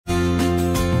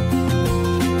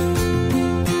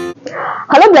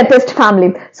Hello blood test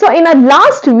family. So in our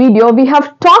last video we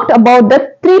have talked about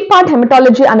the three-part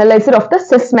hematology analyzer of the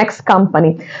Sysmex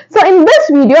company. So in this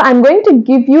video I'm going to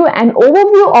give you an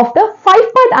overview of the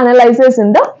five-part analyzers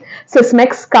in the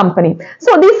Sysmex company.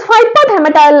 So these five-part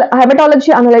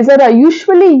hematology analyzer are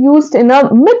usually used in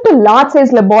a mid to large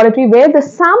size laboratory where the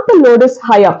sample load is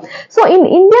higher. So in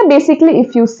India basically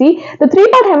if you see, the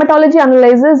three-part hematology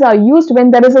analyzers are used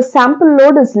when there is a sample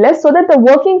load is less so that the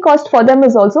working cost for them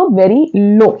is also very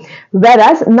low.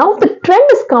 Whereas now the trend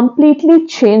is completely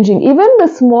changing. Even the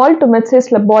small to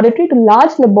mid-sized laboratory to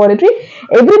large laboratory,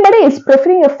 everybody is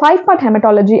preferring a five-part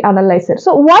hematology analyzer.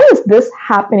 So why is this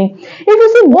happening? If you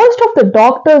see, most of the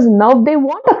doctors now, they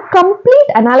want a complete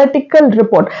analytical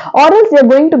report, or else they are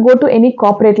going to go to any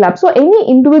corporate lab. So any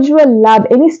individual lab,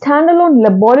 any standalone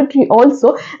laboratory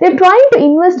also, they are trying to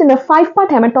invest in a five-part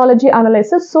hematology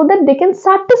analyzer so that they can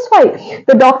satisfy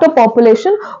the doctor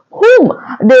population whom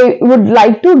they would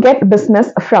like to get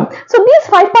business from. So these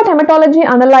five-part hematology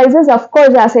analyzers, of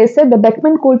course, as I said, the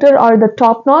Beckman Coulter are the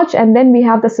top notch, and then we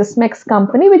have the Sysmex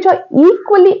company, which are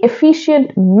equally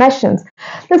efficient machines.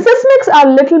 The Sysmex are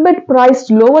a little bit priced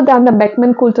lower than the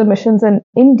Beckman Coulter machines in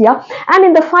India, and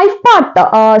in the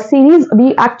five-part series,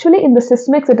 we actually in the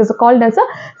Sysmex it is called as a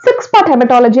six-part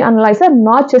hematology analyzer,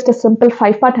 not just a simple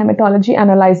five-part hematology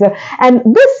analyzer. And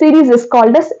this series is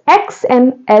called as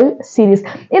XNL series.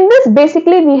 In this,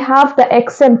 basically, we have the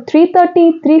XM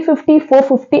 330, 350,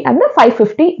 450 and the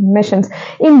 550 machines.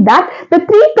 In that, the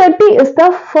 330 is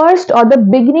the first or the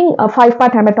beginning of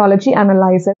five-part hematology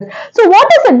analyzer. So what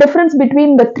is the difference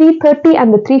between the 330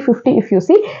 and the 350? If you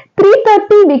see,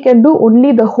 330 we can do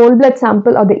only the whole blood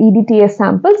sample or the EDTA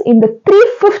samples. In the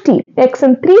 350,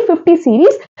 XM 350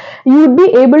 series, you would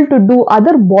be able to do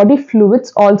other body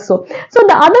fluids also. So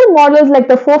the other models like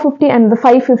the 450 and the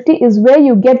 550 is where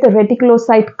you get the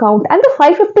reticulocyte count, and the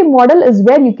 550 model is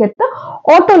where you get the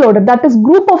autoloader, that is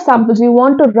group of samples. You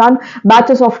want to run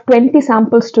batches of 20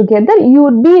 samples together, you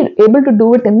would be able to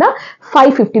do it in the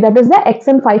 550, that is the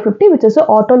XN 550, which is the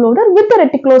autoloader with the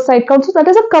reticulocyte count. So that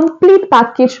is a complete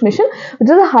package mission, which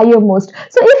is the higher most.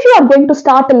 So if you are going to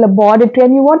start a laboratory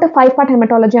and you want a five-part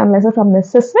hematology analyzer from the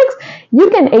Sysmex, you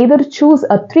can either choose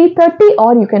a 330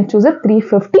 or you can choose a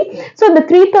 350. So the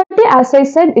 330, as I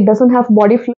said, it doesn't have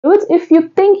body fluids. If you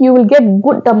think you will get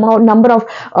good number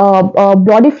of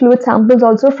body fluid samples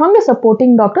also from your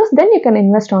supporting doctors, then you can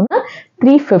invest on a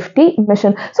 350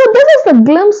 machine. So this is the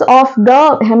glimpse of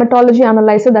the hematology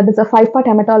analyzer, that is a five-part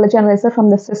hematology analyzer from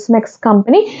the Sysmex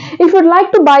company. If you'd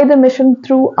like to buy the machine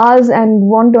through us and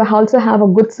want to also have a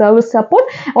good service support,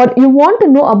 or you want to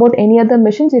know about any other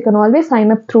machines, you can always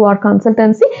sign up through our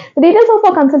consultancy. The details of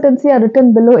our consultancy are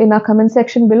written below in our comment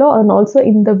section below and also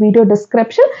in the video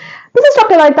description. This is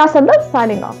Dr. Lalita Sandal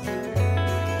signing off.